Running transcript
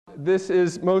this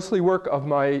is mostly work of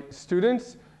my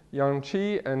students,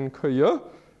 Yang-Chi and Ke-Ye,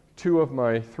 two of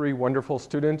my three wonderful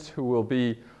students who will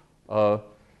be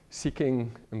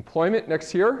seeking employment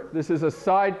next year. This is a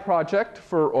side project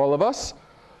for all of us.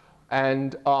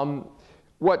 And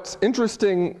what's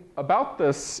interesting about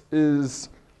this is,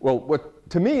 well, what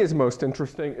to me is most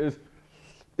interesting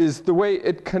is the way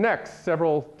it connects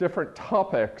several different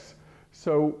topics.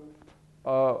 So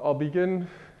I'll begin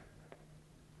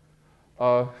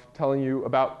telling you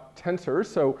about tensors.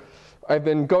 So I've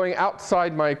been going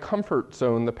outside my comfort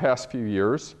zone the past few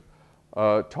years,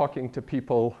 talking to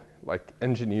people like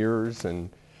engineers and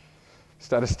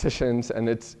statisticians, and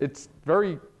it's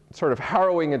very sort of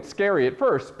harrowing and scary at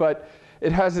first, but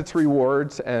it has its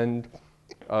rewards, and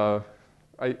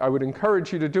I would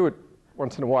encourage you to do it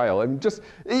once in a while. And just,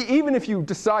 even if you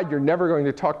decide you're never going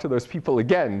to talk to those people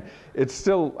again, it's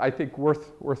still, I think,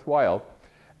 worthwhile.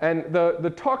 And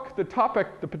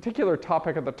the particular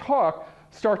topic of the talk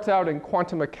starts out in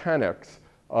quantum mechanics,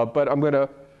 but I'm going to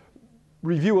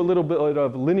review a little bit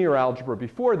of linear algebra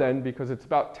before then, because it's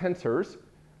about tensors.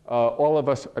 All of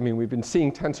us, I mean, we've been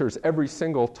seeing tensors every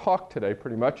single talk today,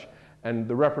 pretty much, and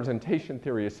the representation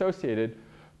theory associated.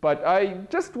 But I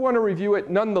just want to review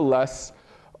it nonetheless,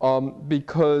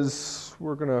 because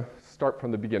we're going to start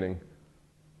from the beginning.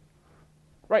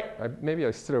 Right, maybe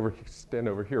I stand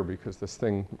over here, because this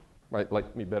thing might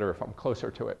like me better if I'm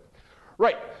closer to it.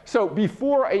 Right, so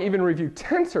before I even review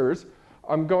tensors,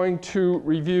 I'm going to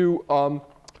review,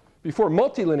 before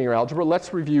multilinear algebra,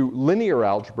 let's review linear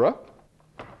algebra.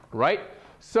 Right,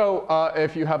 so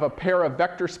if you have a pair of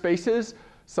vector spaces,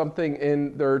 something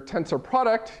in their tensor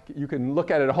product, you can look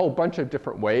at it a whole bunch of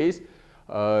different ways.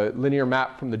 Linear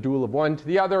map from the dual of one to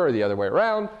the other, or the other way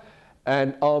around.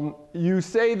 And you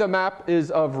say the map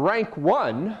is of rank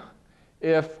 1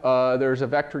 if there's a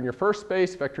vector in your first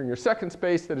space, vector in your second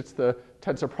space, that it's the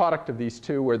tensor product of these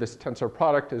two, where this tensor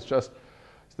product is just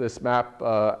this map,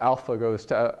 alpha goes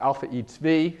to alpha eats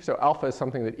v. So alpha is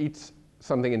something that eats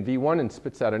something in v1 and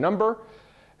spits out a number.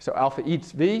 So alpha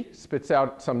eats v, spits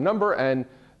out some number, and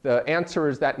the answer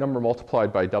is that number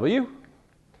multiplied by w.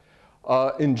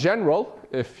 In general,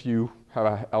 if you have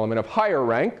an element of higher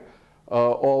rank,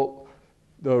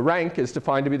 the rank is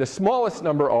defined to be the smallest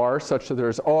number r, such that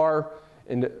there's r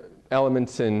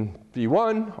elements in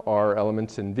v1, r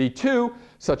elements in v2,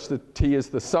 such that t is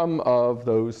the sum of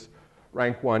those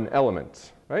rank 1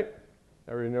 elements. Right?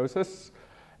 Everybody knows this?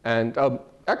 And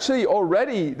actually,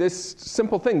 already, this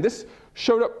simple thing, this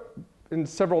showed up in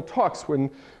several talks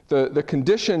when the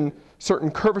condition,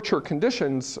 certain curvature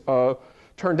conditions,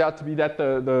 turned out to be that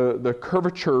the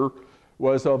curvature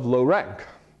was of low rank.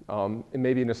 It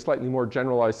may be in a slightly more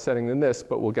generalized setting than this,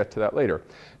 but we'll get to that later.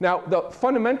 Now, the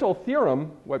fundamental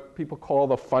theorem, what people call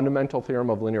the fundamental theorem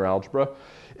of linear algebra,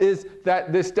 is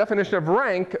that this definition of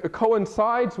rank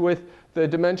coincides with the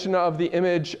dimension of the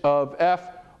image of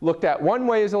f looked at one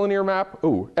way as a linear map.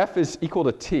 Ooh, f is equal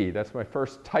to t. That's my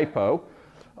first typo.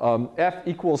 F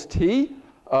equals t.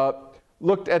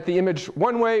 Looked at the image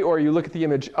one way, or you look at the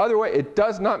image other way, it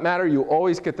does not matter. You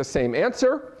always get the same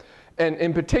answer. And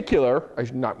in particular,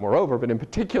 not moreover, but in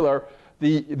particular,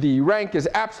 the rank is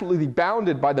absolutely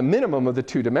bounded by the minimum of the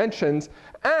two dimensions.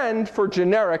 And for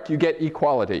generic, you get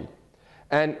equality.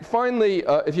 And finally,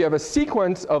 if you have a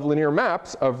sequence of linear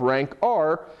maps of rank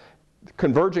r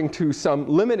converging to some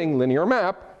limiting linear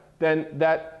map, then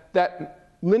that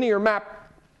linear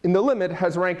map in the limit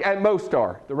has rank at most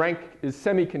r. The rank is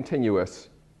semi-continuous.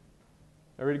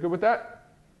 Everybody good with that?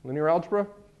 Linear algebra?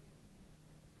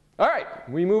 All right,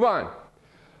 we move on.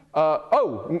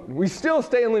 We still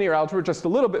stay in linear algebra just a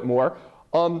little bit more.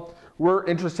 We're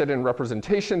interested in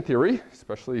representation theory,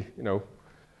 especially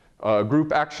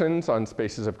group actions on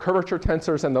spaces of curvature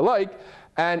tensors and the like.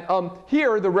 And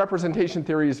here, the representation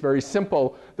theory is very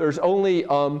simple. There's only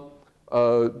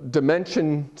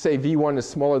dimension, say v1 is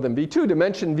smaller than v2,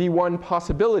 dimension v1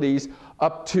 possibilities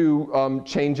up to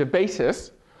change of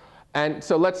basis. And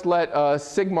so let's let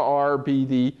sigma r be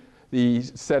the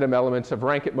set of elements of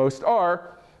rank at most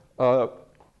r.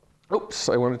 Oops,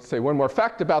 I wanted to say one more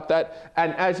fact about that.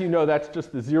 And as you know, that's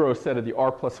just the zero set of the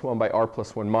r plus 1 by r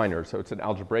plus 1 minor. So it's an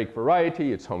algebraic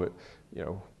variety. It's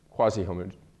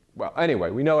quasi-homogeneous. Well,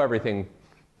 anyway, we know everything.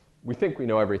 We think we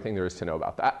know everything there is to know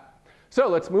about that. So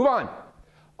let's move on.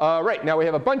 Right, now we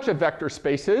have a bunch of vector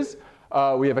spaces.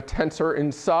 We have a tensor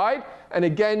inside. And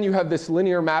again, you have this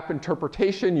linear map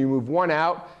interpretation. You move one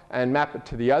out and map it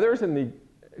to the others, and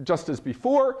just as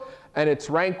before. And it's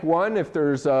rank 1 if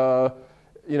there's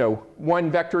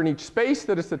one vector in each space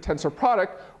that is the tensor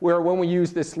product, where when we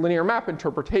use this linear map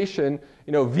interpretation,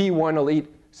 v1 will eat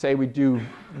say we do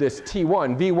this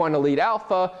T1, V1 elite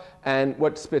alpha, and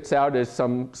what spits out is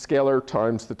some scalar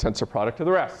times the tensor product of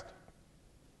the rest.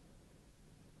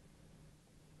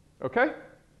 OK?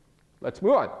 Let's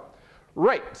move on.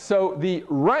 Right, so the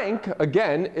rank,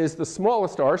 again, is the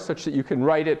smallest r such that you can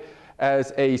write it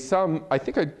as a sum. I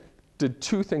think I did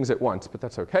two things at once, but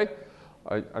that's OK.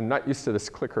 I'm not used to this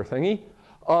clicker thingy.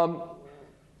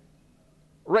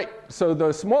 Right, so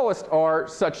the smallest r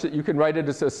such that you can write it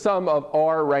as a sum of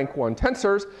r rank 1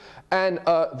 tensors. And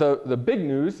the big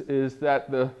news is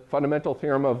that the fundamental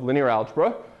theorem of linear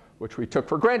algebra, which we took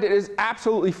for granted, is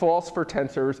absolutely false for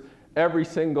tensors. Every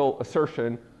single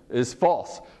assertion is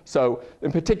false. So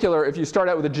in particular, if you start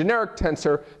out with a generic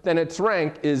tensor, then its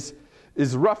rank is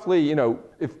roughly,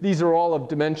 if these are all of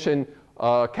dimension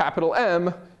capital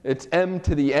M, it's m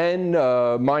to the n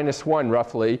minus 1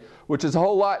 roughly, which is a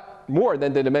whole lot more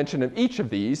than the dimension of each of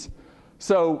these.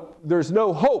 So there's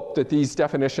no hope that these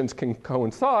definitions can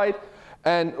coincide.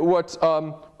 And what's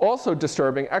also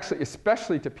disturbing, actually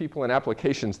especially to people in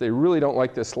applications, they really don't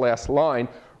like this last line,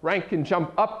 rank can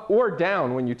jump up or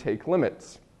down when you take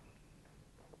limits.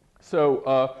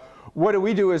 So what do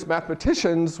we do as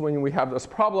mathematicians when we have this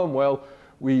problem? Well,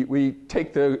 we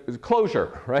take the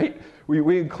closure, right?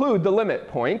 We include the limit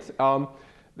point.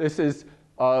 This is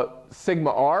sigma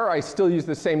r. I still use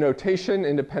the same notation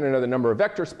independent of the number of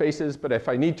vector spaces, but if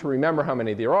I need to remember how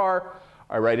many there are,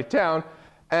 I write it down.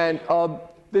 And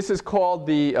this is called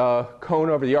the cone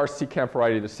over the R-secant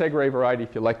variety, the Segre variety,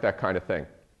 if you like that kind of thing.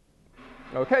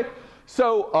 OK?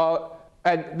 So,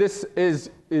 and this is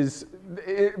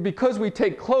because we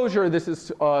take closure, this is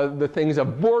the things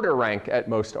of border rank at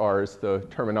most r is the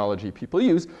terminology people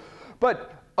use.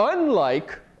 But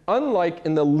unlike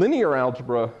in the linear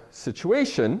algebra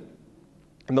situation,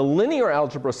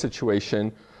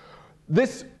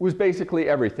 this was basically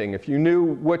everything. If you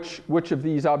knew which of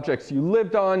these objects you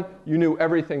lived on, you knew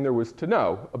everything there was to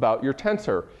know about your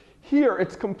tensor. Here,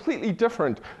 it's completely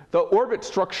different. The orbit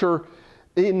structure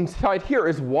inside here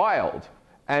is wild.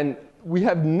 And we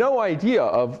have no idea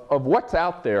of what's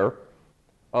out there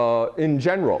in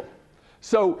general.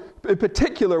 So in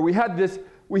particular, we had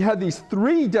these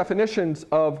three definitions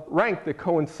of rank that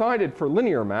coincided for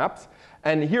linear maps.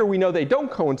 And here we know they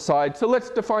don't coincide. So let's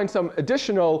define some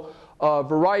additional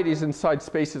varieties inside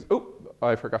spaces. Oh,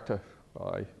 I forgot to,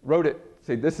 I wrote it.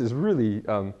 Say, this is really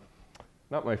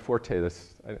not my forte,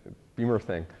 this Beamer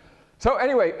thing. So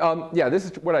anyway, yeah, this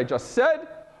is what I just said.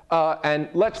 And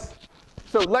let's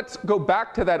go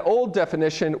back to that old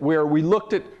definition where we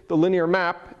looked at the linear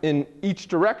map in each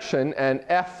direction. And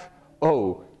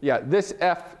this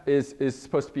f is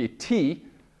supposed to be a t.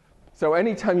 So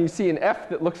anytime you see an f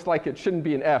that looks like it shouldn't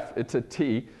be an f, it's a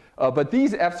t. But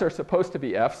these f's are supposed to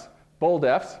be f's, bold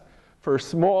f's, for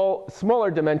smaller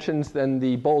dimensions than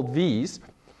the bold v's.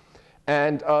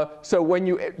 And so when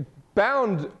you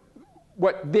bound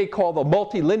what they call the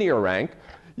multilinear rank,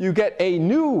 you get a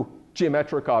new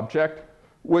geometric object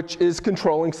which is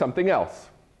controlling something else.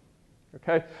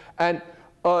 Okay? And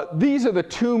these are the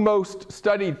two most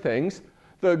studied things.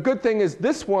 The good thing is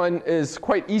this one is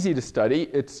quite easy to study.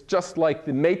 It's just like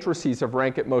the matrices of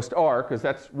rank at most r, because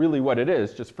that's really what it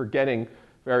is, just for getting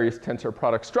various tensor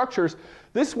product structures.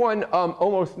 This one,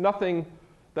 almost nothing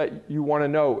that you want to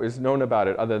know is known about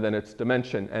it other than its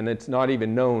dimension. And it's not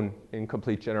even known in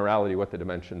complete generality what the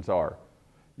dimensions are.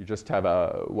 You just have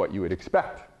what you would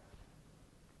expect.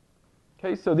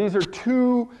 Okay, so these are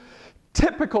two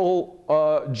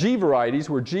typical G varieties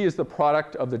where G is the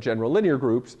product of the general linear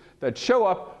groups that show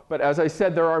up. But as I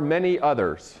said, there are many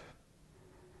others.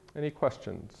 Any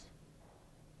questions?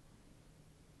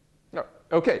 No.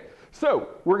 OK, so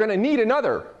we're going to need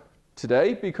another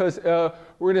today because we're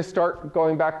going to start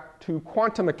going back to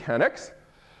quantum mechanics.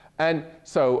 And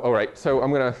so, all right, so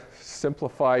I'm going to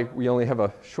simplify. We only have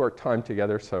a short time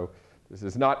together, so this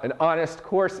is not an honest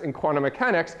course in quantum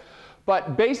mechanics.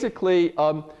 But basically,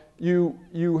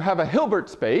 you have a Hilbert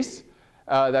space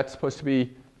that's supposed to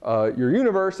be your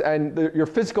universe, and your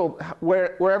physical,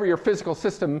 wherever your physical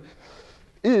system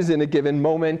is in a given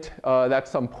moment,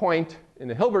 that's some point in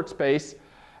the Hilbert space.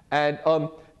 And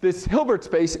this Hilbert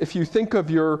space, if you think of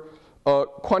your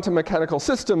quantum mechanical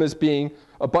system as being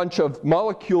a bunch of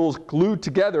molecules glued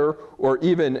together, or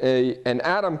even an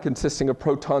atom consisting of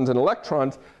protons and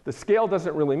electrons, the scale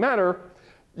doesn't really matter.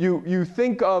 You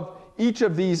think of each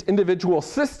of these individual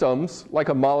systems, like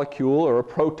a molecule or a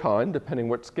proton, depending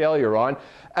what scale you're on,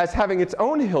 as having its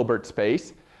own Hilbert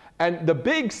space. And the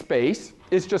big space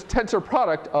is just tensor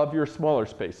product of your smaller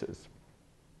spaces.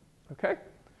 OK?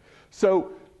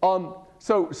 So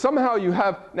somehow you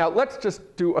have, now let's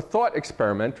just do a thought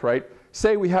experiment, right?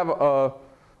 Say we have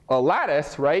a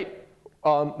lattice, right,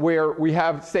 where we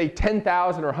have, say,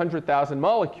 10,000 or 100,000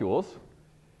 molecules,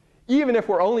 even if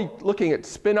we're only looking at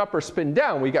spin up or spin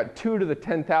down, we got 2 to the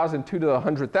 10,000, 2 to the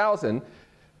 100,000,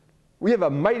 we have a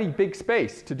mighty big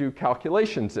space to do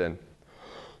calculations in.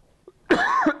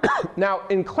 Now,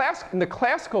 in the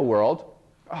classical world,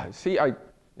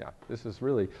 this is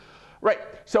really, right.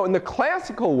 So in the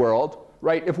classical world,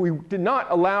 right, if we did not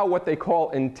allow what they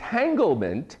call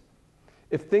entanglement,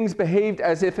 if things behaved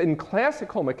as if in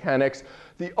classical mechanics,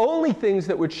 the only things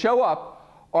that would show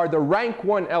up are the rank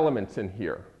 1 elements in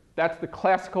here. That's the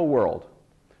classical world.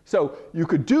 So you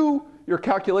could do your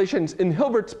calculations in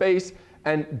Hilbert space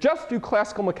and just do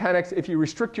classical mechanics if you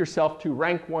restrict yourself to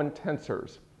rank 1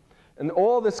 tensors. And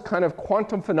all this kind of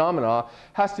quantum phenomena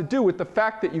has to do with the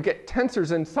fact that you get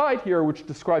tensors inside here, which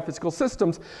describe physical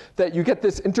systems, that you get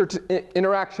this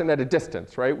interaction at a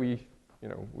distance, right? We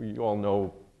all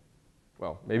know,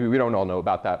 well, maybe we don't all know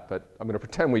about that, but I'm going to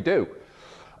pretend we do.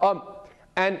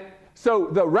 And so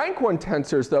the rank 1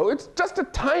 tensors, though, it's just a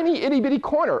tiny itty-bitty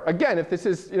corner. Again, if this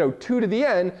is 2 to the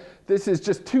n, this is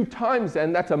just 2 times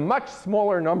n. That's a much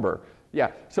smaller number.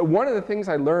 Yeah. So one of the things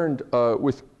I learned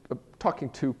with talking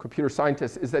to computer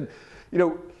scientists is that,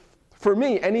 for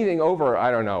me, anything over,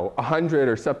 I don't know, 100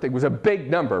 or something was a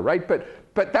big number, right?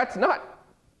 But that's not.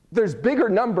 There's bigger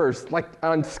numbers like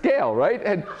on scale, right?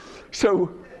 And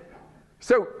so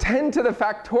 10 to the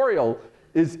factorial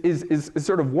is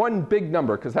sort of one big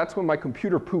number, because that's when my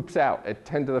computer poops out at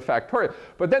 10 to the factorial.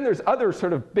 But then there's other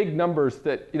sort of big numbers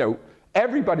that,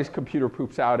 everybody's computer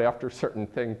poops out after a certain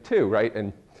thing too, right?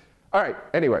 And all right,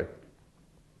 anyway.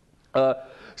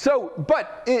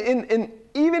 But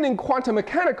even in quantum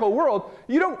mechanical world,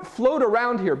 you don't float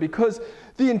around here, because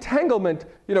the entanglement,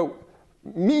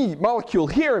 me molecule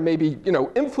here may be,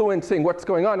 influencing what's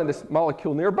going on in this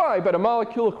molecule nearby, but a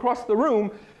molecule across the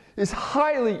room is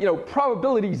highly,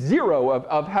 probability 0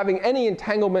 of having any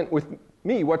entanglement with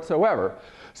me whatsoever.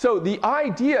 So the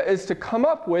idea is to come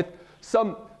up with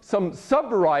some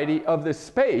subvariety of this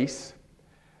space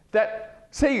that,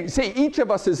 say each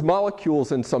of us is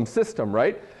molecules in some system,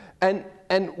 right? And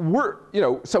we're,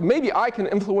 so maybe I can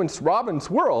influence Robin's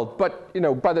world, but,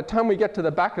 by the time we get to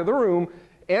the back of the room,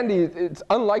 Andy, it's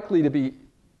unlikely to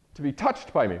be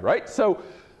touched by me, right? So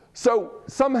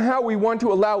somehow we want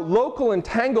to allow local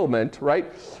entanglement,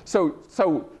 right? So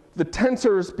the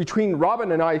tensors between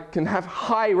Robin and I can have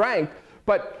high rank,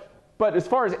 but as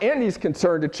far as Andy's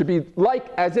concerned, it should be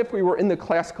as if we were in the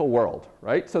classical world,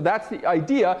 right? So that's the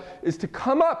idea, is to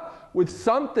come up with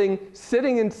something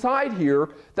sitting inside here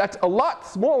that's a lot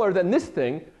smaller than this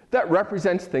thing that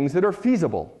represents things that are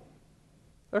feasible.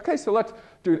 Okay, so let's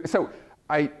do it. So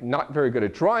I'm not very good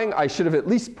at drawing. I should have at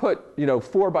least put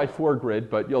 4x4 grid,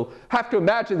 but you'll have to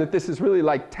imagine that this is really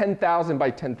like 10,000 by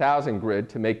 10,000 grid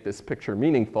to make this picture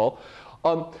meaningful.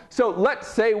 So let's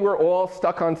say we're all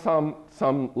stuck on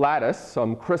some lattice,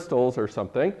 some crystals or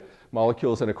something,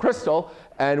 molecules in a crystal,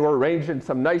 and we're arranged in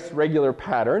some nice regular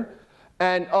pattern.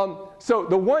 And so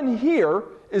the one here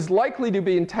is likely to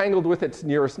be entangled with its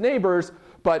nearest neighbors,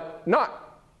 but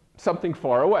not something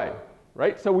far away,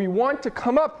 right? So we want to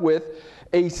come up with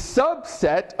a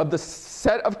subset of the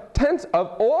set of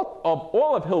all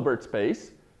of Hilbert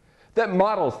space that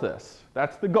models this.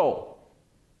 That's the goal.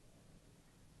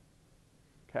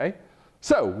 Okay?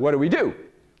 So what do?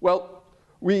 Well,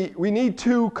 we need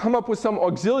to come up with some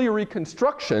auxiliary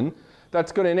construction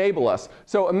that's going to enable us.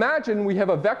 So imagine we have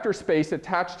a vector space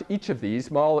attached to each of these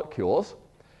molecules,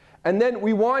 and then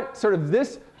we want sort of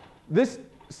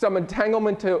some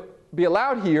entanglement to be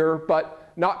allowed here,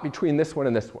 but not between this one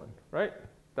and this one, right?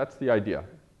 That's the idea.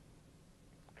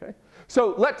 Okay?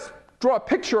 So let's draw a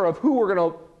picture of who we're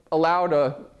going to allow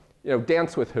to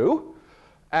dance with who,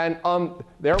 and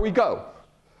there we go.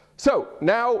 So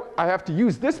now I have to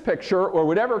use this picture, or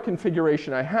whatever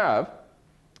configuration I have,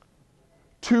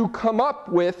 to come up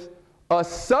with a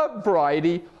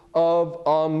subvariety of,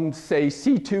 say,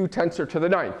 C2 tensor to the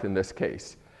 9th in this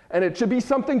case. And it should be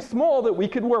something small that we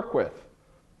could work with.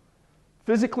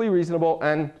 Physically reasonable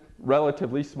and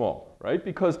relatively small, right?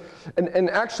 Because, and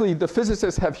actually the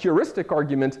physicists have heuristic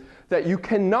arguments that you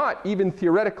cannot even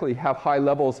theoretically have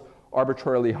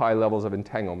arbitrarily high levels of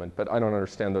entanglement. But I don't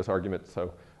understand those arguments,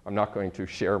 so I'm not going to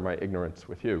share my ignorance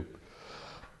with you.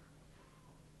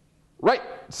 Right,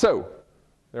 so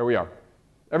there we are.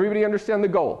 Everybody understand the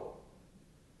goal?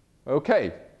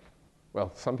 Okay.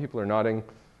 Well, some people are nodding,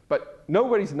 but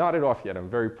nobody's nodded off yet. I'm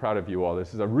very proud of you all.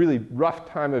 This is a really rough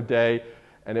time of day,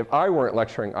 and if I weren't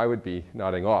lecturing, I would be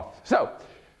nodding off. So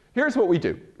here's what we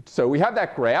do. So we have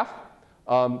that graph,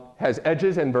 has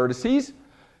edges and vertices.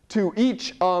 to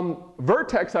each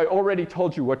vertex, I already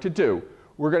told you what to do.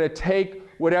 We're going to take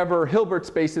whatever Hilbert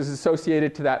space is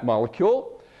associated to that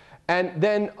molecule. And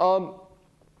then,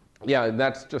 yeah,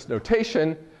 that's just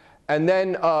notation. And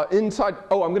then inside,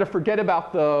 oh, I'm going to forget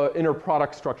about the inner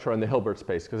product structure on the Hilbert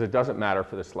space, because it doesn't matter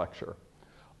for this lecture.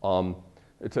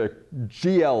 It's a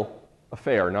GL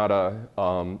affair, not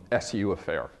a SU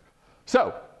affair.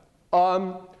 So,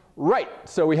 right,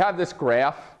 so we have this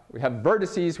graph. We have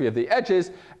vertices, we have the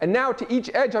edges, and now to each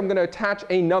edge I'm going to attach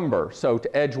a number. So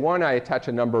to edge 1 I attach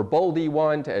a number bold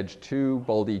E1, to edge 2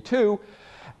 bold E2.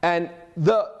 And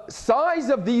the size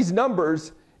of these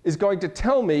numbers is going to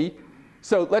tell me,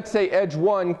 so let's say edge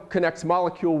 1 connects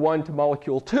molecule 1 to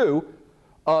molecule 2.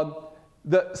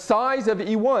 The size of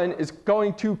E1 is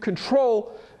going to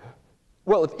control,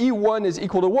 well, if E1 is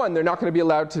equal to 1, they're not going to be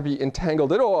allowed to be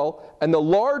entangled at all. And the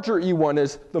larger E1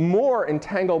 is, the more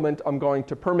entanglement I'm going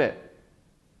to permit.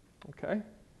 Okay?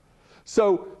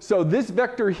 So this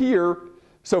vector here,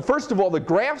 so first of all, the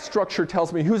graph structure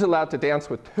tells me who's allowed to dance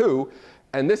with who.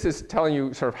 And this is telling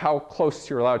you sort of how close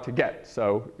you're allowed to get.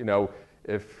 So, you know,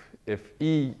 if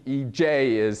Ej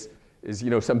is you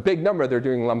know, some big number, they're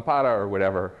doing lampada or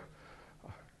whatever.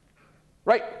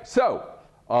 Right, so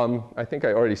I think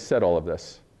I already said all of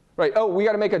this. Right, oh, we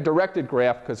got to make a directed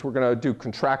graph because we're going to do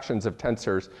contractions of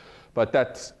tensors, but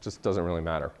that just doesn't really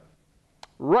matter.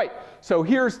 Right, so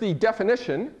here's the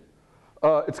definition.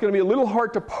 It's going to be a little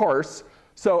hard to parse,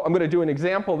 so I'm going to do an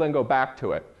example, then go back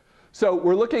to it. So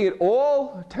we're looking at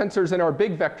all tensors in our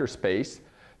big vector space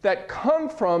that come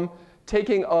from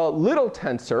taking a little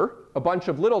tensor, a bunch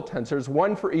of little tensors,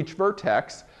 one for each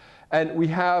vertex, and we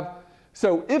have,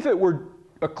 so if it were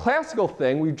a classical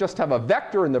thing, we just have a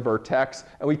vector in the vertex,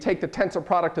 and we take the tensor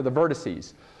product of the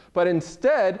vertices. But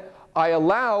instead, I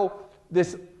allow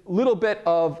this little bit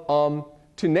of,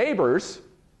 to neighbors,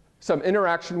 some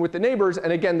interaction with the neighbors.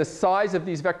 And again, the size of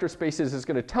these vector spaces is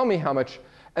going to tell me how much.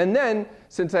 And then,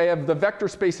 since I have the vector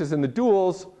spaces and the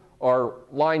duals are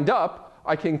lined up,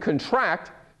 I can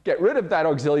contract, get rid of that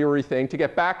auxiliary thing to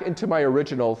get back into my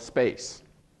original space.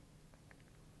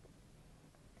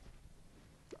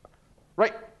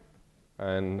 Right,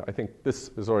 and I think this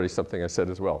is already something I said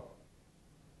as well.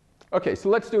 OK, so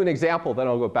let's do an example, then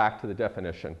I'll go back to the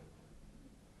definition.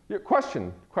 Your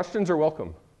questions are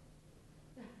welcome.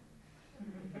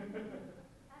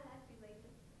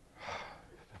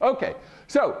 OK,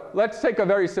 so let's take a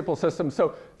very simple system.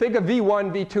 So think of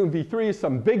V1, V2, and V3 as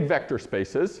some big vector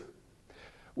spaces.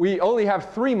 We only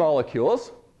have 3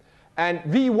 molecules. And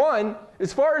V1,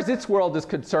 as far as its world is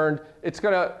concerned, it's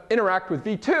going to interact with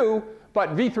V2.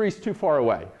 But V3 is too far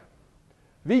away.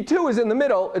 V2 is in the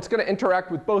middle. It's going to interact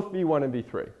with both V1 and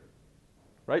V3.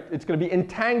 Right? It's going to be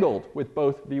entangled with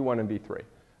both V1 and V3.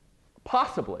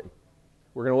 Possibly.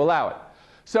 We're going to allow it.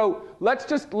 So let's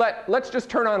just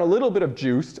turn on a little bit of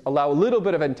juice, allow a little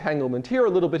bit of entanglement here, a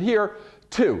little bit here.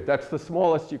 2. That's the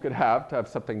smallest you could have to have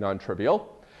something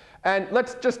non-trivial. And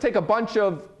let's just take a bunch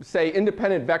of, say,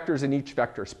 independent vectors in each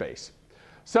vector space.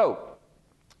 So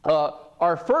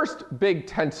our first big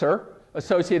tensor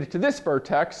associated to this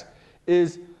vertex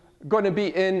is going to be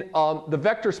in the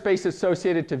vector space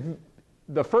associated to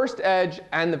the first edge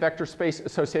and the vector space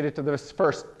associated to this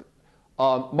first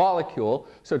molecule.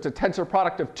 So it's a tensor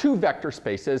product of 2 vector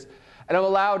spaces. And I'm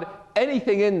allowed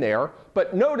anything in there.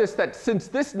 But notice that since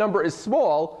this number is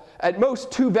small, at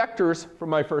most 2 vectors from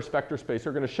my first vector space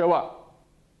are going to show up.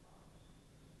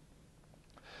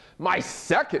 My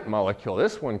second molecule,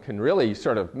 this one can really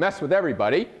sort of mess with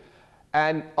everybody.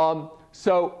 And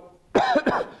so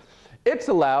it's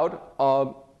allowed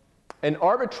an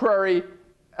arbitrary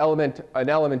element, an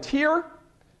element here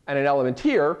and an element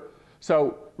here.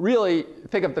 So really,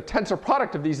 think of the tensor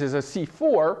product of these as a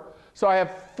C4. So I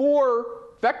have 4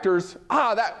 vectors.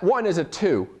 That one is a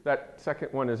 2. That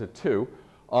second one is a 2.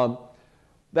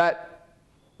 That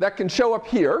can show up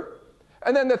here.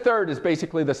 And then the third is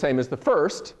basically the same as the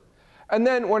first. And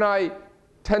then when I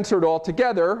tensor it all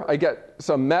together, I get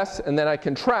some mess, and then I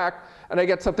contract, and I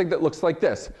get something that looks like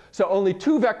this. So only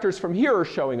 2 vectors from here are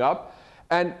showing up.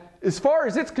 And as far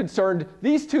as it's concerned,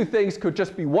 these 2 things could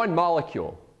just be one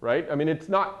molecule, right? I mean, it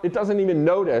doesn't even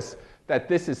notice that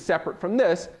this is separate from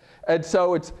this. And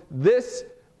so it's this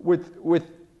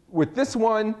with this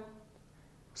one,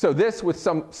 so this with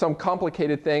some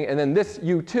complicated thing, and then this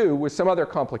U2 with some other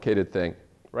complicated thing,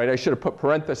 right? I should have put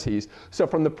parentheses. So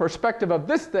from the perspective of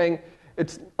this thing,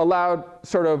 it's allowed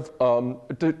sort of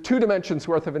 2 dimensions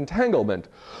worth of entanglement.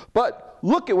 But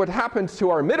look at what happens to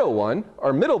our middle one.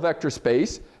 Our middle vector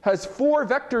space has 4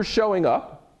 vectors showing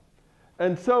up.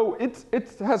 And so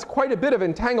it has quite a bit of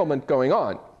entanglement going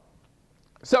on.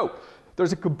 So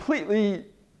there's a completely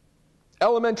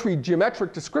elementary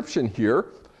geometric description here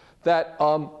that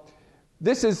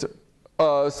this is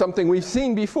something we've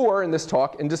seen before in this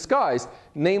talk in disguise,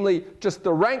 namely just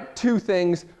the rank 2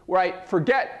 things where I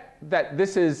forget that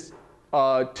this is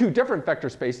 2 different vector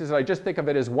spaces, and I just think of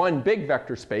it as one big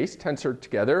vector space, tensored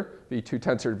together, V2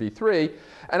 tensored V3,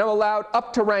 and I'm allowed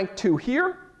up to rank 2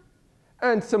 here,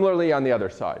 and similarly on the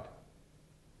other side.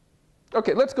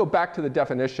 OK, let's go back to the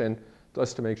definition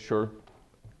just to make sure.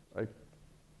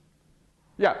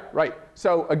 Yeah, right.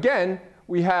 So again,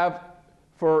 we have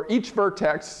for each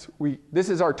vertex, this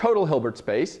is our total Hilbert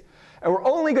space. And we're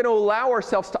only going to allow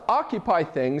ourselves to occupy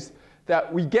things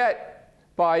that we get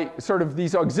by sort of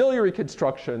these auxiliary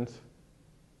constructions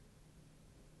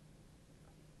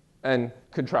and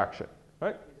contraction.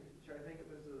 Right? Should I think of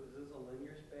this as, is this a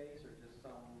linear space or just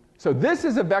some? So this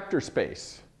is a vector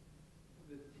space.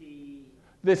 The T.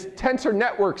 This tensor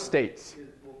network states.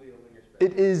 Will be a linear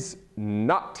space. It is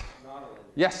not.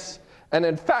 Yes. And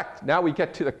in fact, now we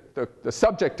get to the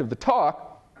subject of the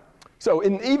talk. So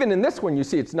even in this one, you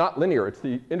see it's not linear. It's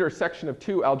the intersection of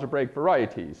 2 algebraic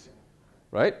varieties.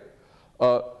 Right?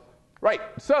 Right.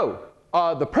 So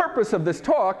the purpose of this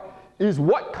talk is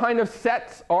what kind of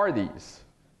sets are these?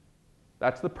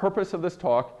 That's the purpose of this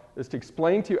talk, is to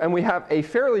explain to you. And we have a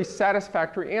fairly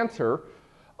satisfactory answer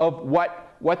of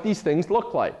what these things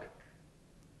look like.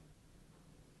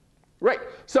 Right.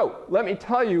 So let me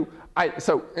tell you,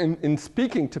 so in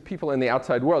speaking to people in the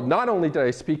outside world, not only did I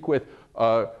speak with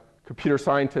computer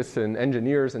scientists and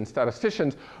engineers and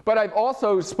statisticians, but I've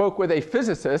also spoke with a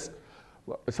physicist.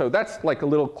 So that's like a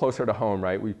little closer to home,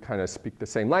 right? We kind of speak the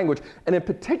same language. And in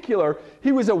particular,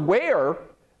 he was aware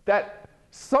that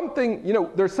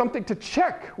there's something to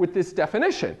check with this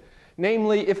definition.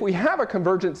 Namely, if we have a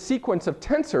convergent sequence of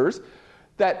tensors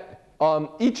that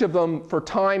each of them for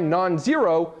time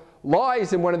non-zero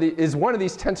lies in one of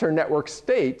these tensor network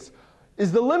states,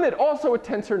 is the limit also a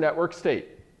tensor network state?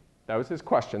 That was his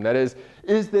question. That is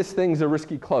this thing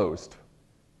Zariski closed?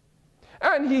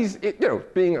 And he's,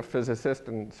 being a physicist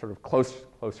and sort of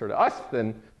closer to us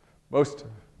than most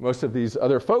of these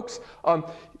other folks,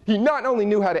 he not only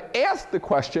knew how to ask the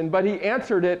question, but he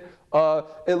answered it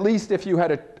at least if you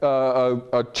had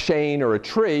a chain or a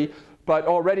tree, but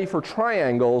already for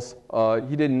triangles,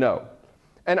 he didn't know.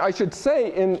 And I should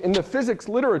say, in the physics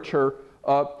literature,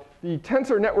 the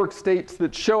tensor network states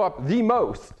that show up the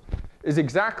most is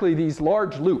exactly these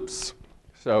large loops.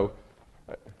 So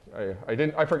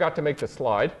I forgot to make the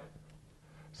slide.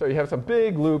 So you have some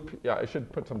big loop. Yeah, I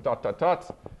should put some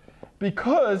dots.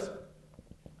 Because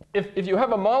if you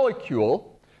have a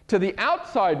molecule, to the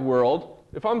outside world,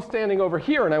 if I'm standing over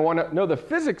here and I want to know the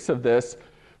physics of this,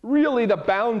 really the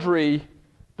boundary,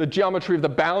 the geometry of the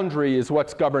boundary is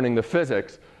what's governing the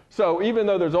physics. So even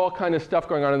though there's all kind of stuff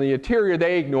going on in the interior,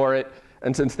 they ignore it.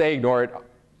 And since they ignore it,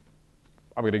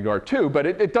 I'm going to ignore it too. But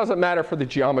it doesn't matter for the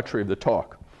geometry of the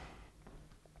talk.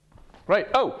 Right?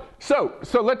 Oh, so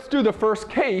let's do the first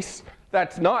case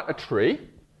that's not a tree,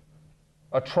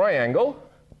 a triangle.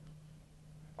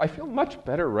 I feel much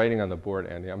better writing on the board,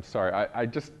 Andy. I'm sorry.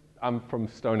 I'm from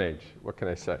Stone Age. What can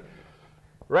I say?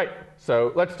 Right.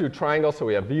 So let's do triangle. So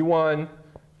we have V1,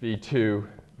 V2,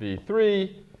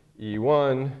 V3,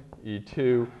 E1,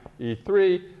 E2,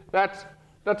 E3. That's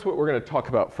what we're going to talk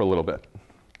about for a little bit.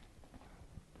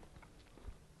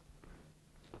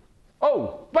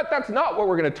 Oh, but that's not what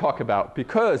we're going to talk about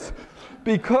because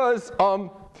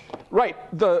right,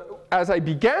 as I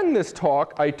began this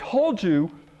talk, I told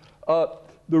you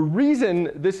the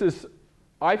reason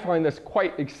I find this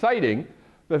quite exciting.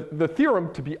 The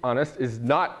theorem, to be honest, is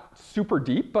not super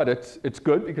deep, but it's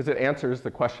good because it answers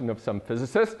the question of some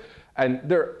physicists. And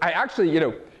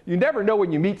you never know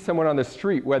when you meet someone on the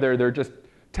street whether they're just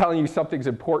telling you something's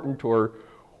important or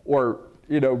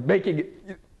making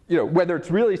it, whether it's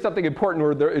really something important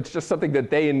or it's just something that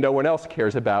they and no one else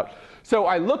cares about. So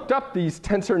I looked up these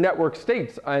tensor network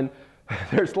states, and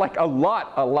there's like a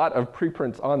lot of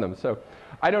preprints on them. So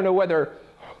I don't know whether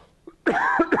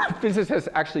physicists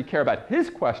actually care about his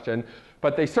question,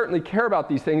 but they certainly care about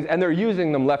these things, and they're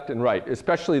using them left and right,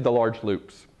 especially the large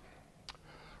loops.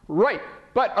 Right,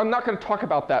 but I'm not going to talk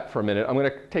about that for a minute. I'm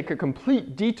going to take a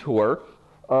complete detour.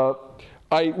 I'm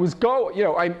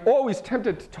always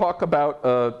tempted to talk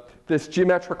about this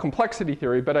geometric complexity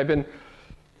theory, but I've been,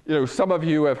 some of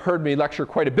you have heard me lecture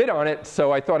quite a bit on it,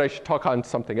 so I thought I should talk on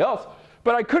something else.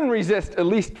 But I couldn't resist at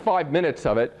least 5 minutes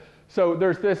of it. So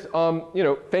there's this,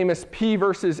 famous P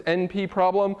versus NP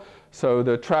problem. So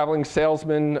the traveling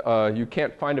salesman, you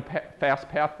can't find a fast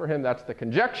path for him. That's the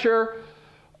conjecture.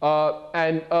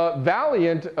 And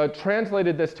Valiant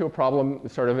translated this to a problem,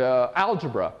 sort of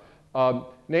algebra.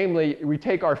 Namely, we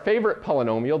take our favorite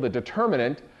polynomial, the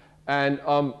determinant, and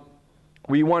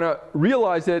we want to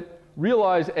realize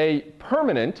a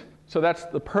permanent. So that's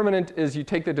the permanent is you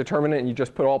take the determinant and you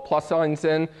just put all plus signs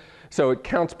in. So it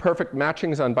counts perfect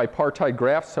matchings on bipartite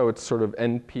graphs. So it's sort of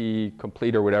NP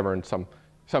complete or whatever, and it's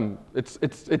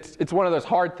one of those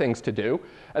hard things to do.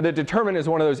 And the determinant is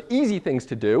one of those easy things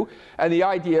to do. And the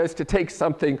idea is to take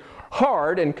something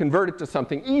hard and convert it to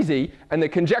something easy. And the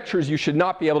conjecture is you should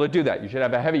not be able to do that. You should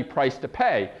have a heavy price to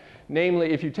pay.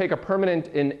 Namely, if you take a permanent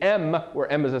in M, where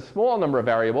M is a small number of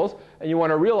variables, and you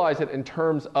want to realize it in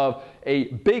terms of a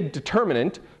big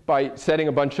determinant by setting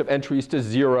a bunch of entries to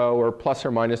 0 or plus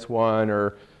or minus 1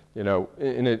 or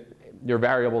your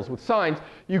variables with signs,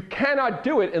 you cannot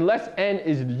do it unless n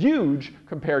is huge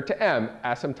compared to m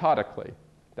asymptotically.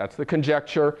 That's the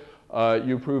conjecture.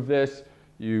 You prove this,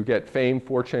 you get fame,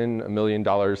 fortune, $1 million,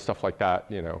 stuff like that. If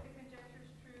the conjecture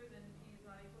is true, then p is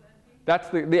not equal to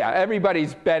np? That's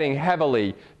everybody's betting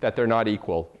heavily that they're not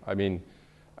equal. I mean,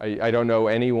 I don't know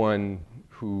anyone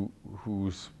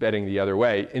who's betting the other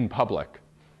way in public.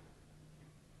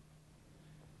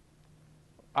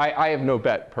 I have no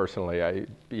bet personally. I'd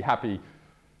be happy.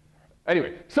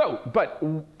 Anyway, so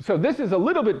this is a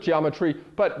little bit geometry,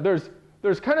 but there's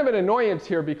kind of an annoyance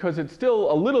here because it's still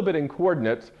a little bit in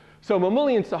coordinates. So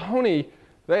Mamuli and Sahoni,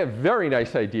 they have a very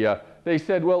nice idea. They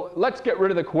said, well, let's get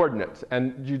rid of the coordinates.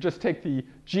 And you just take the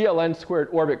GLN squared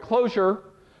orbit closure.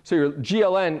 So your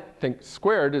GLN, think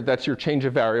squared, that's your change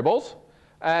of variables.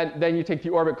 And then you take the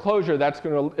orbit closure. That's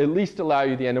going to at least allow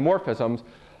you the endomorphisms.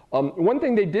 One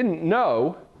thing they didn't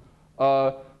know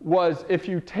was if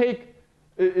you take,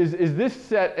 is this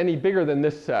set any bigger than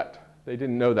this set? They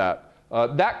didn't know that.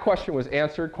 That question was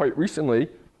answered quite recently.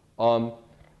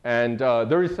 And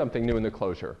there is something new in the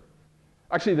closure.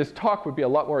 Actually, this talk would be a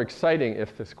lot more exciting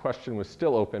if this question was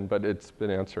still open, but it's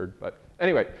been answered. But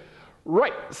anyway,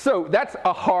 right. So that's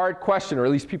a hard question, or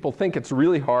at least people think it's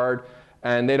really hard.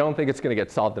 And they don't think it's going to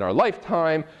get solved in our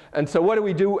lifetime. And so what do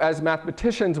we do as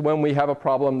mathematicians when we have a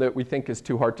problem that we think is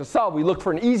too hard to solve? We look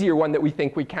for an easier one that we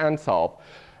think we can solve.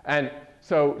 And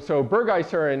so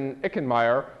Bergeiser and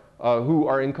Ickenmeyer, who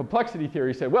are in complexity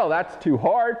theory, said, well, that's too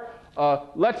hard.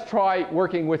 Let's try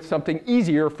working with something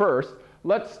easier first.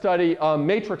 Let's study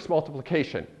matrix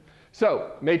multiplication.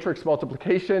 So matrix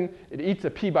multiplication, it eats a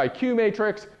P by Q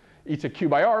matrix, eats a Q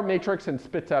by R matrix, and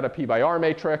spits out a P by R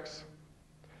matrix.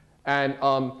 And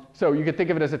so you could think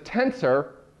of it as a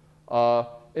tensor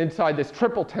inside this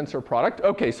triple tensor product.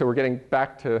 OK, so we're getting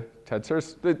back to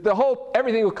tensors.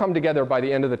 Everything will come together by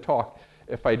the end of the talk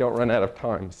if I don't run out of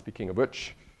time, speaking of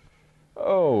which.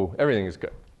 Oh, everything is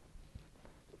good.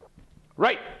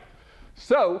 Right.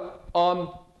 So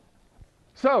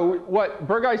what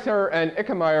Bergeiser and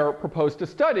Ickenmeyer proposed to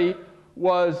study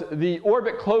was the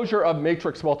orbit closure of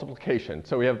matrix multiplication.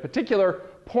 So we have a particular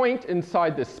point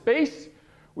inside this space.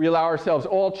 We allow ourselves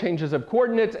all changes of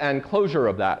coordinates and closure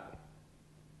of that.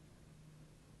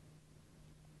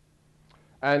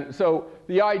 And so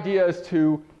the idea is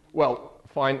to, well,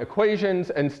 find equations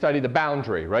and study the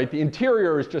boundary, right? The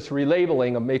interior is just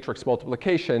relabeling of matrix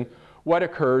multiplication, what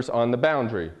occurs on the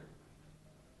boundary.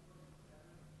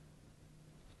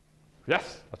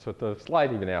 Yes, that's what the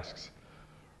slide even asks.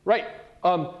 Right.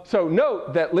 So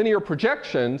note that linear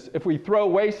projections, if we throw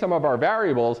away some of our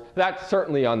variables, that's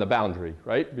certainly on the boundary,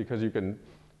 right? Because you can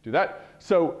do that.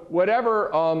 So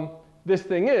whatever this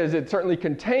thing is, it certainly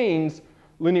contains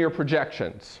linear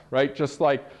projections, right? Just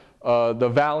like the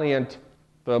Valiant,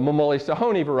 the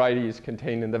Mamuli-Sahoni variety is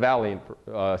contained in the Valiant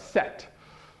set.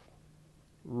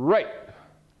 Right.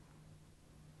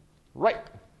 Right.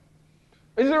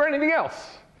 Is there anything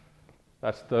else?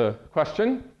 That's the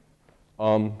question.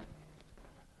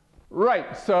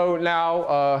 Right, so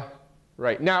now,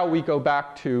 now we go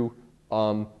back to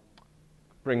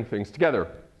bring things together.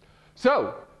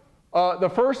 So the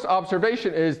first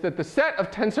observation is that the set of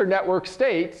tensor network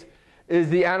states is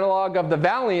the analog of the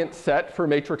Valiant set for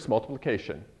matrix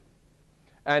multiplication.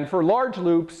 And for large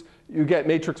loops, you get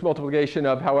matrix multiplication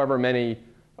of however many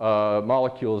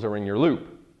molecules are in your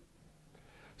loop.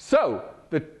 So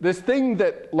this thing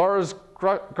that Lars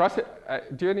Grasset,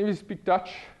 do any of you speak Dutch?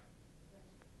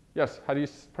 Yes, how do you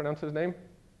pronounce his name?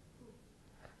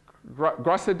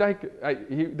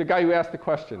 Grassedijk, the guy who asked the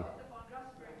question.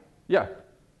 Yeah.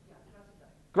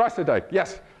 Grassedijk,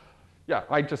 yes. Yeah,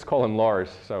 I just call him Lars,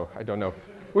 so I don't know.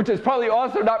 Which is probably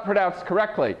also not pronounced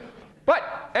correctly.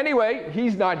 But anyway,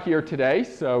 he's not here today,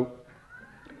 so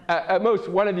at most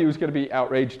one of you is going to be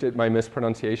outraged at my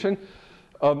mispronunciation.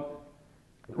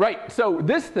 Right, so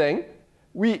this thing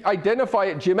we identify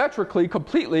it geometrically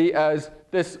completely as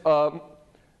this,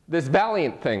 this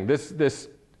valiant thing, this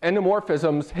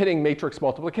endomorphisms hitting matrix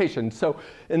multiplication. So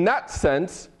in that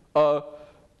sense,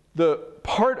 the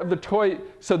part of the toy,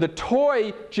 so the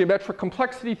toy geometric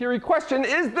complexity theory question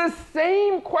is the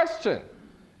same question,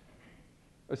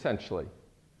 essentially.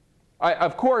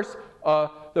 Of course,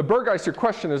 the Bergeister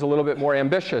question is a little bit more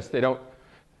ambitious. They don't,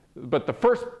 but the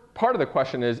first part of the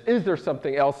question is there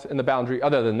something else in the boundary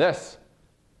other than this?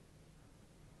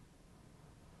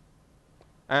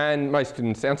 And my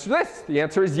students answer this. The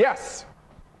answer is yes.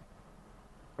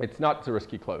 It's not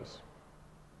Zariski close.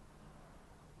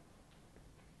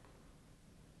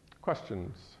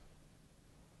 Questions?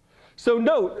 So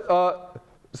note,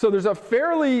 so there's a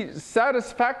fairly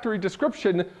satisfactory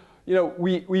description. You know,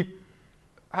 we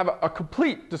have a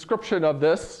complete description of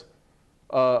this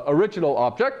original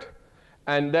object.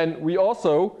 And then we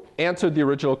also answered the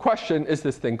original question, is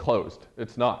this thing closed?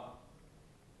 It's not.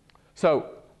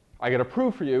 So I got a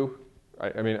proof for you.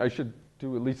 I mean, I should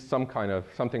do at least some kind of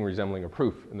something resembling a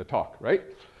proof in the talk, right?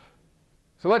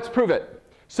 So let's prove it.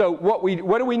 So what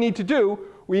do we need to do?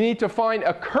 We need to find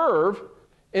a curve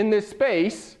in this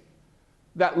space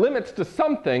that limits to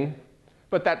something,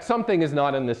 but that something is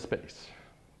not in this space.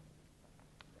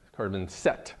 Curve in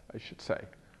set, I should say.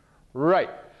 Right.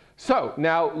 So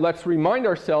now let's remind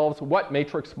ourselves what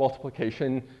matrix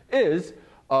multiplication is.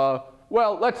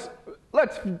 Well,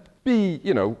 let's be,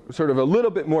 you know, sort of a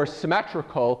little bit more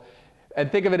symmetrical and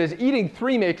think of it as eating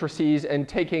 3 matrices and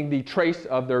taking the trace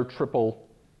of their triple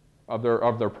of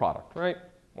their product, right?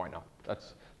 Why not?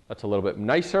 That's a little bit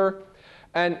nicer.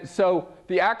 And so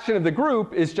the action of the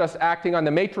group is just acting on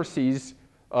the matrices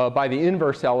by the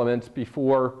inverse elements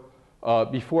before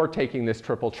taking this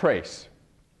triple trace,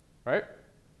 right?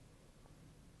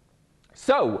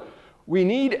 So I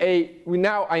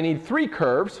need 3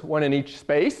 curves, one in each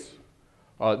space.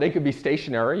 They could be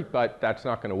stationary, but that's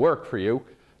not going to work for you.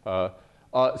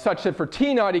 Such that for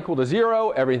t not equal to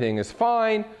 0, everything is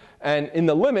fine. And in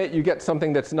the limit, you get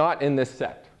something that's not in this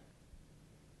set.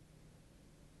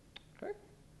 Okay?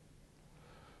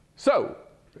 So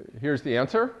here's the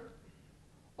answer.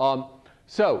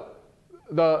 So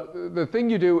the thing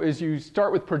you do is you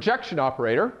start with projection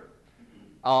operator.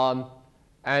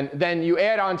 And then you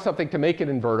add on something to make it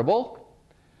invertible.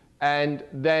 And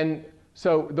then,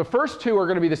 so the first 2 are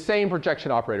going to be the same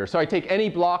projection operator. So I take any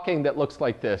blocking that looks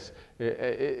like this.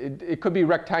 It could be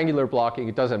rectangular blocking.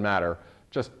 It doesn't matter.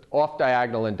 Just off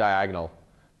diagonal and diagonal.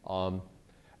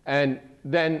 And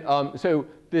then, so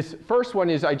this first one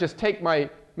is I just take my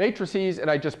matrices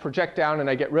and I just project down and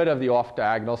I get rid of the off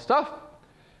diagonal stuff.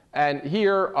 And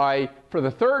here, for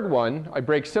the third one, I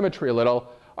break symmetry a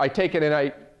little. I take it and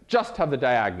I just have the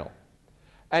diagonal.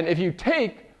 And if you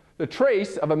take the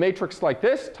trace of a matrix like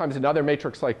this times another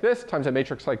matrix like this times a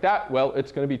matrix like that, well,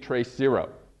 it's going to be trace 0.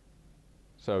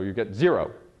 So you get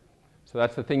 0. So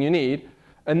that's the thing you need.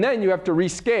 And then you have to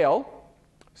rescale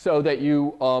so that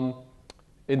you,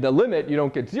 in the limit, you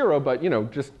don't get 0. But, you know,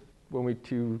 just when we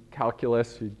do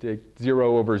calculus, you take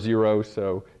 0 over 0.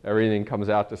 So everything comes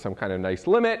out to some kind of nice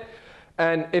limit.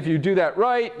 And if you do that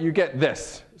right, you get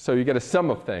this. So you get a sum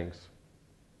of things.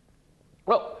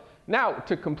 Well, now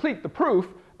to complete the proof,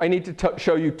 I need to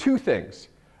show you 2 things.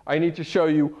 I need to show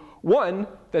you, 1,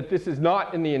 that this is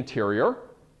not in the interior,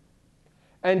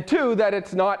 and 2, that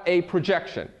it's not a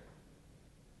projection.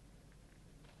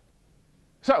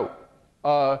 So,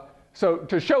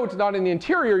 to show it's not in the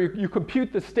interior, you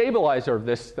compute the stabilizer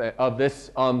of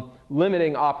this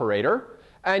limiting operator,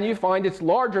 and you find it's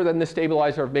larger than the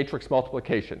stabilizer of matrix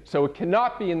multiplication. So it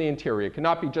cannot be in the interior. It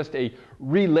cannot be just a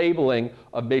relabeling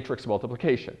of matrix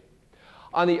multiplication.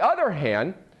 On the other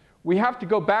hand, we have to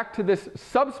go back to this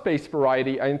subspace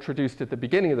variety I introduced at the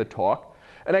beginning of the talk.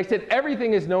 And I said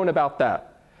everything is known about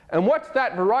that. And what's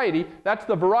that variety? That's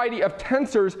the variety of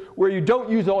tensors where you don't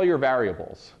use all your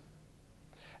variables.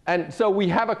 And so we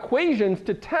have equations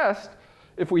to test.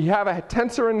 If we have a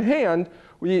tensor in hand,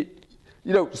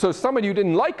 so somebody who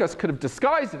didn't like us could have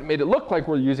disguised it, made it look like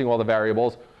we're using all the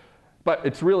variables, but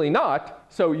it's really not.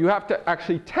 So you have to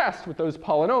actually test with those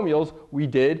polynomials. We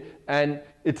did, and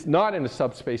it's not in a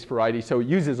subspace variety, so it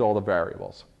uses all the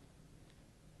variables.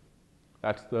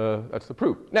 That's the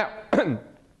proof. Now,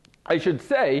 I should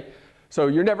say, so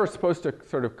you're never supposed to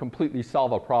sort of completely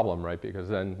solve a problem, right? Because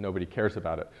then nobody cares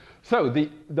about it. So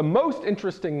the most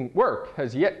interesting work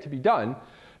has yet to be done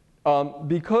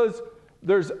because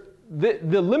there's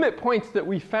the limit points that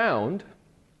we found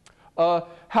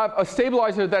have a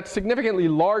stabilizer that's significantly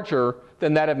larger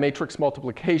than that of matrix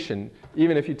multiplication,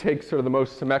 even if you take sort of the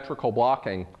most symmetrical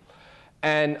blocking.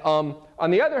 And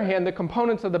on the other hand, the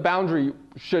components of the boundary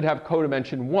should have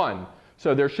codimension 1.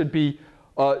 So there should be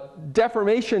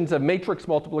deformations of matrix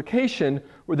multiplication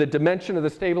where the dimension of the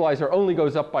stabilizer only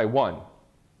goes up by 1.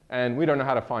 And we don't know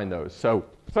how to find those. So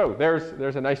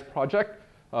there's a nice project.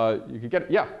 You could get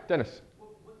it. Yeah, Dennis.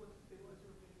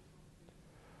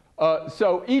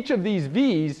 So each of these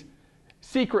V's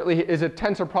secretly is a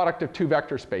tensor product of two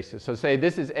vector spaces. So say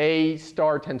this is A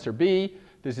star tensor B,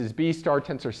 this is B star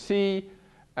tensor C,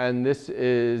 and this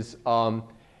is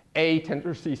A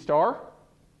tensor C star,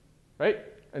 right?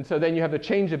 And so then you have the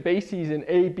change of bases in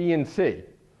A, B, and C.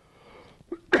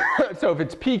 So if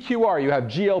it's PQR, you have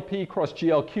GLP cross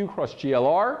GLQ cross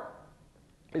GLR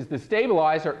is the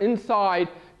stabilizer inside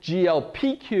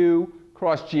GLPQ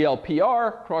cross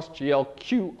GLPR cross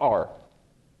GLQR.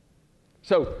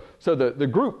 So the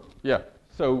group, yeah.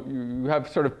 So you have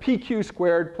sort of PQ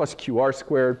squared plus QR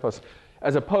squared plus,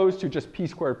 as opposed to just P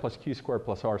squared plus Q squared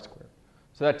plus R squared.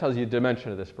 So that tells you the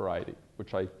dimension of this variety,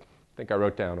 which I think I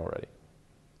wrote down already.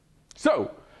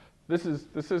 So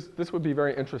this would be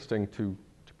very interesting to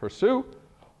pursue.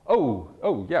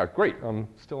 Oh yeah, great. I'm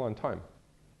still on time.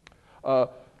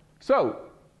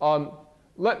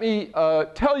 Let me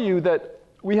tell you that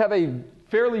we have a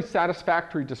fairly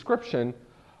satisfactory description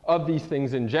of these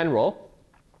things in general.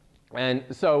 And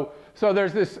so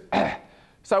there's this.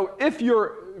 So if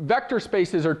your vector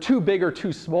spaces are too big or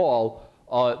too small,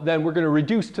 then we're going to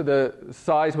reduce to the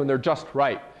size when they're just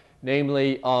right.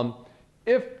 Namely,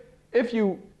 if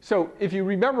you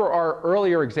remember our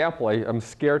earlier example, I'm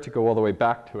scared to go all the way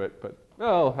back to it, but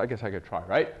I guess I could try,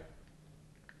 right?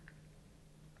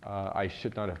 I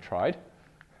should not have tried.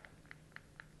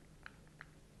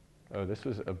 Oh, this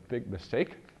was a big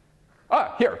mistake.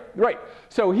 Here, right.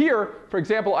 So here, for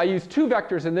example, I use 2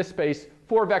 vectors in this space,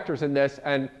 4 vectors in this,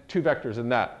 and 2 vectors in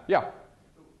that. Yeah? So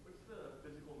what's the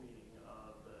physical meaning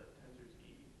of the tensors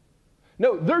E?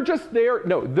 No, they're just there.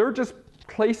 No, they're just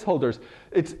placeholders.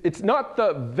 It's not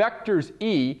the vectors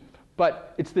E,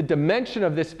 but it's the dimension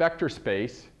of this vector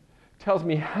space. Tells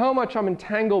me how much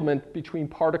entanglement between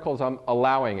particles I'm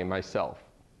allowing in myself.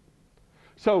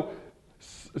 So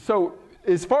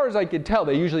as far as I can tell,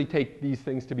 they usually take these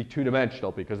things to be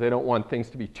 2-dimensional because they don't want things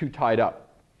to be too tied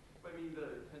up. I mean, the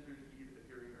tensors E that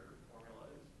appear in your formula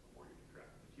is before you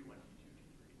contract the T1, T2,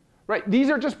 T3. Right,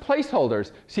 these are just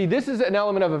placeholders. See, this is an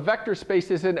element of a vector space,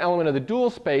 this is an element of the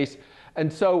dual space,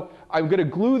 and so I'm going to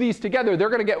glue these together. They're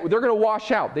going to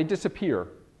wash out. They disappear.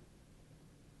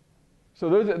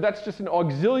 So that's just an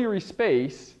auxiliary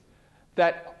space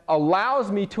that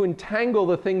allows me to entangle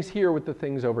the things here with the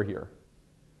things over here.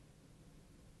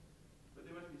 But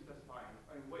they must be specifying,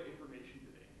 what information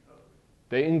do they encode?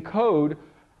 They encode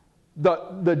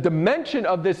the dimension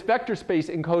of this vector space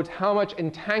encodes how much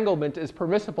entanglement is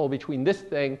permissible between this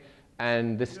thing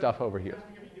and this stuff over here.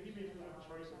 If you made a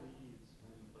choice of the E's,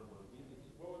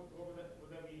 what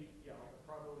would that be? Yeah, like a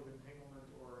probability of entanglement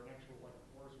or an actual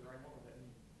force, or what would that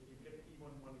mean? If you get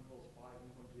E1 equals 5,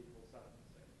 E1 equals 7,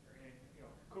 say, or any,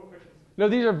 coefficients. No,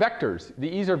 these are vectors.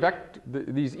 These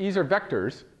E's are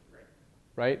vectors,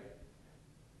 right?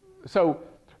 So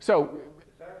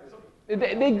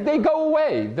they go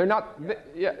away. They're not.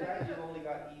 Yeah. You've only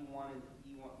got E1 and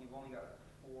E1. You've only got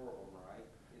 4 of them, right?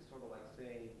 It's sort of like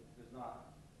saying there's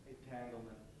not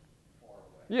entanglement far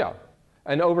away. Yeah,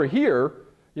 and over here,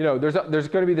 there's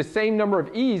going to be the same number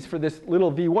of E's for this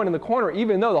little V1 in the corner,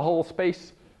 even though the whole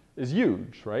space is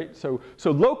huge, right? So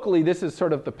locally, this is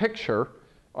sort of the picture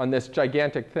on this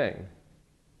gigantic thing.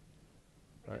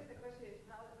 I guess the question is,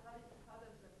 how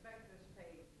does the vector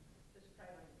space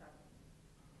describe entanglement?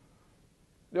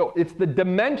 No, it's the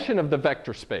dimension of the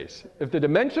vector space. If the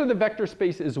dimension of the vector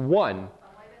space is 1, Why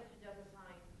don't you just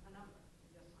assign a number?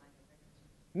 Just assign the vector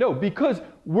space. no, because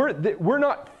we're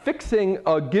not fixing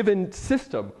a given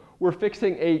system. We're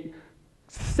fixing a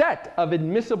set of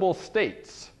admissible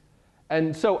states.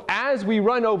 And so as we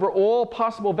run over all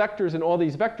possible vectors in all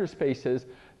these vector spaces,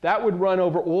 that would run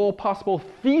over all possible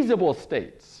feasible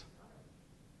states.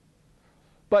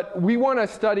 But we want to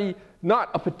study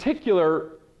not a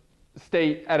particular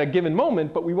state at a given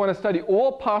moment, but we want to study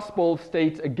all possible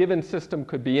states a given system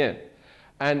could be in.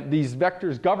 And these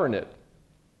vectors govern it.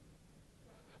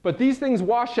 But these things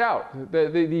wash out.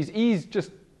 These E's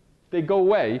just, they go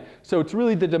away. So it's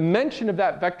really the dimension of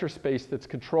that vector space that's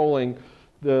controlling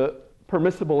the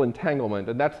permissible entanglement,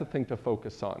 and that's the thing to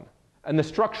focus on. And the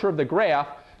structure of the graph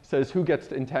says who gets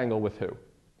to entangle with who.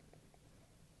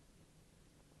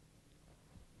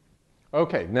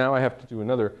 Okay, now I have to do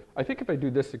another. I think if I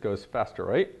do this, it goes faster,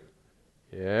 right?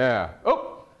 Yeah.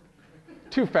 Oh,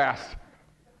 too fast.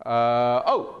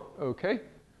 Okay.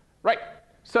 Right.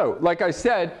 So like I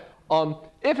said,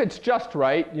 if it's just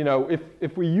right,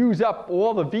 if we use up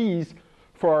all the v's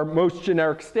for our most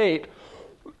generic state,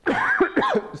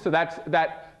 so that's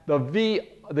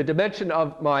the dimension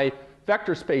of my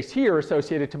vector space here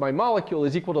associated to my molecule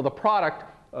is equal to the product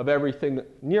of everything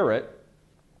near it.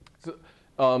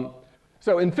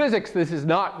 So in physics, this is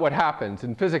not what happens.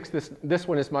 In physics, this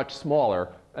one is much smaller,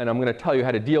 and I'm going to tell you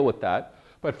how to deal with that.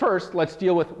 But first, let's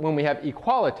deal with when we have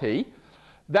equality.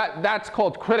 That's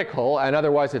called critical, and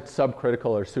otherwise it's subcritical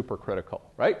or supercritical,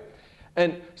 right?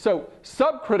 And so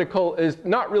subcritical is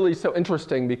not really so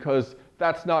interesting because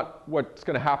that's not what's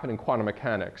going to happen in quantum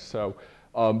mechanics. So,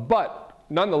 but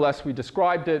nonetheless, we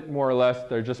described it more or less.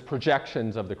 They're just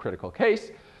projections of the critical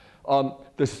case. The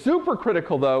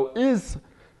supercritical, though, is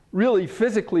really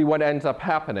physically what ends up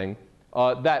happening,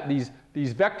 that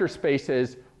these vector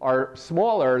spaces are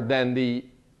smaller than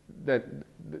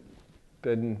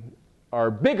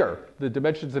are bigger. The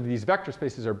dimensions of these vector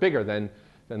spaces are bigger than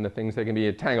the things they can be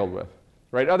entangled with,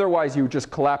 right? Otherwise, you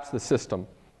just collapse the system.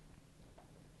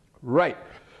 Right.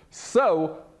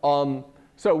 So,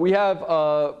 so we have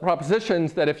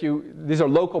propositions that these are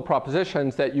local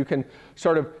propositions that you can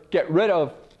sort of get rid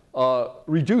of,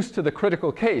 reduce to the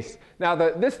critical case. Now,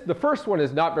 the first one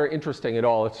is not very interesting at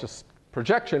all. It's just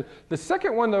projection. The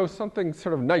second one, though, something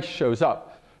sort of nice shows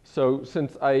up. So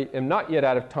since I am not yet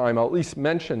out of time, I'll at least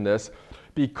mention this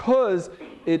because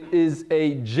it is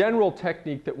a general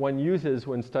technique that one uses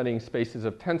when studying spaces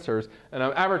of tensors. And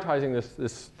I'm advertising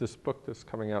this book that's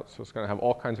coming out, so it's going to have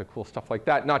all kinds of cool stuff like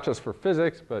that, not just for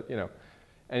physics, but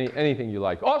anything you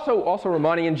like. Also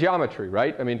Riemannian geometry,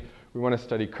 right? I mean, we want to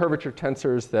study curvature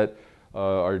tensors that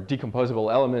are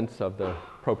decomposable elements of the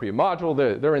appropriate module.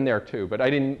 They're in there too, but I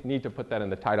didn't need to put that in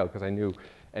the title because I knew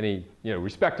any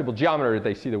respectable geometer,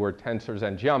 they see the word tensors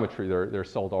and geometry, they're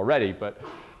sold already. But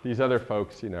these other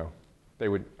folks, they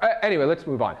would. Anyway, let's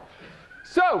move on.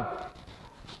 So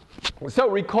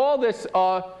recall this.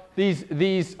 These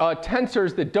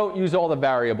tensors that don't use all the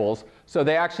variables, so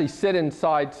they actually sit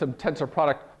inside some tensor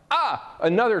product.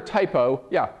 Another typo.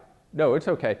 Yeah. No, it's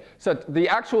OK. So the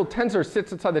actual tensor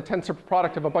sits inside the tensor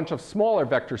product of a bunch of smaller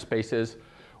vector spaces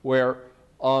where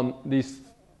these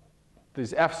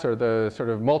f's are the sort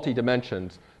of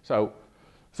multi-dimensions. So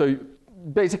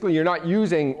basically, you're not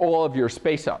using all of your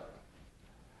space up.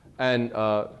 And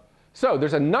so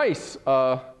there's a nice,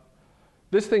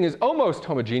 this thing is almost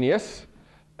homogeneous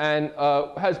and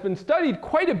has been studied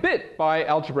quite a bit by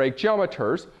algebraic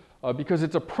geometers because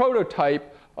it's a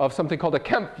prototype of something called a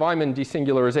Kempf-Weyman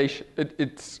desingularization.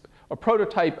 It's a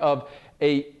prototype of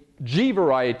a G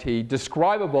variety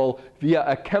describable via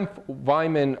a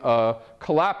Kempf-Weyman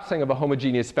collapsing of a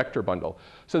homogeneous vector bundle.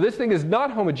 So this thing is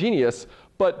not homogeneous,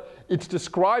 but it's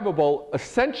describable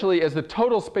essentially as the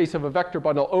total space of a vector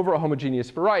bundle over a homogeneous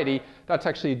variety. That's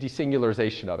actually a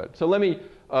desingularization of it. So let me,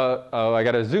 I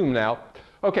got to zoom now.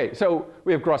 OK, so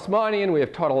we have Grossmannian, we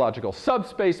have tautological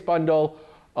subspace bundle.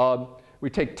 We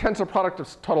take tensor product of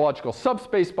tautological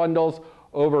subspace bundles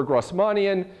over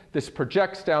Grossmannian. This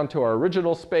projects down to our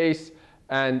original space.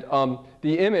 And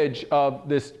the image of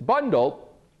this bundle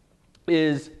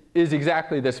is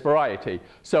exactly this variety.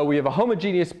 So we have a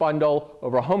homogeneous bundle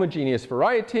over a homogeneous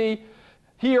variety.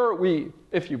 Here,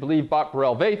 if you believe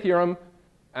Borel-Weil theorem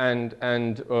and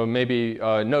maybe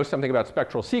know something about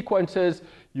spectral sequences,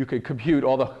 you could compute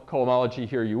all the cohomology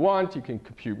here you want. You can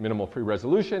compute minimal free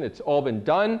resolution. It's all been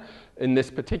done. In this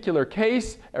particular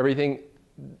case, everything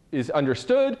is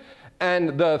understood.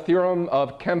 And the theorem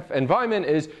of Kempf and Weyman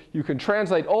is you can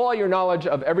translate all your knowledge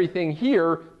of everything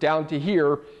here down to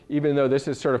here, even though this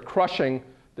is sort of crushing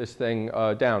this thing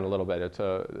down a little bit. It's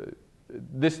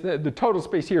the total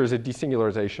space here is a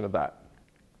desingularization of that.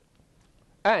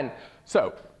 And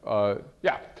so,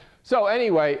 yeah. So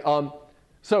anyway,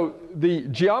 so the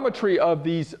geometry of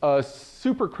these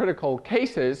supercritical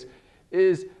cases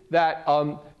is that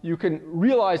you can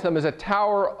realize them as a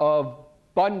tower of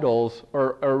bundles,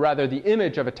 or rather the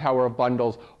image of a tower of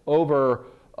bundles over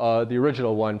the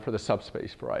original one for the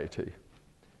subspace variety.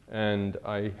 And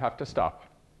I have to stop.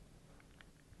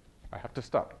 I have to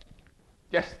stop.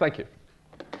 Yes, thank you.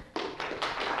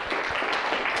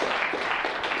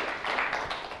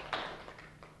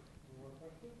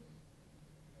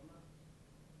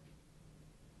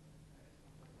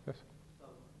 Yes. So,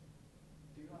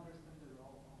 do you understand the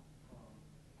role of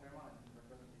permanent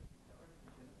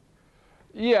representation?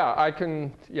 Yeah, I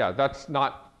can. Yeah, that's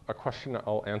not a question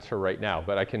I'll answer right now,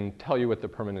 but I can tell you what the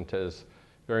permanent is.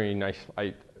 Very nice.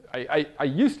 I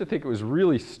used to think it was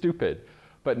really stupid,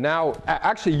 but now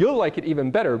actually you'll like it even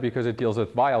better because it deals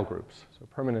with Weyl groups. So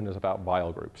permanent is about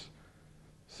Weyl groups.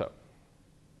 So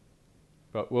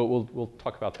But we'll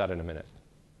talk about that in a minute.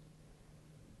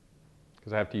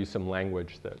 Because I have to use some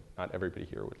language that not everybody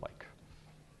here would like.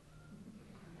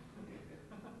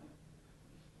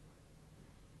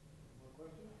 More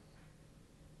questions?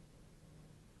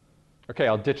 Okay,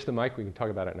 I'll ditch the mic. We can talk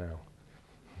about it now.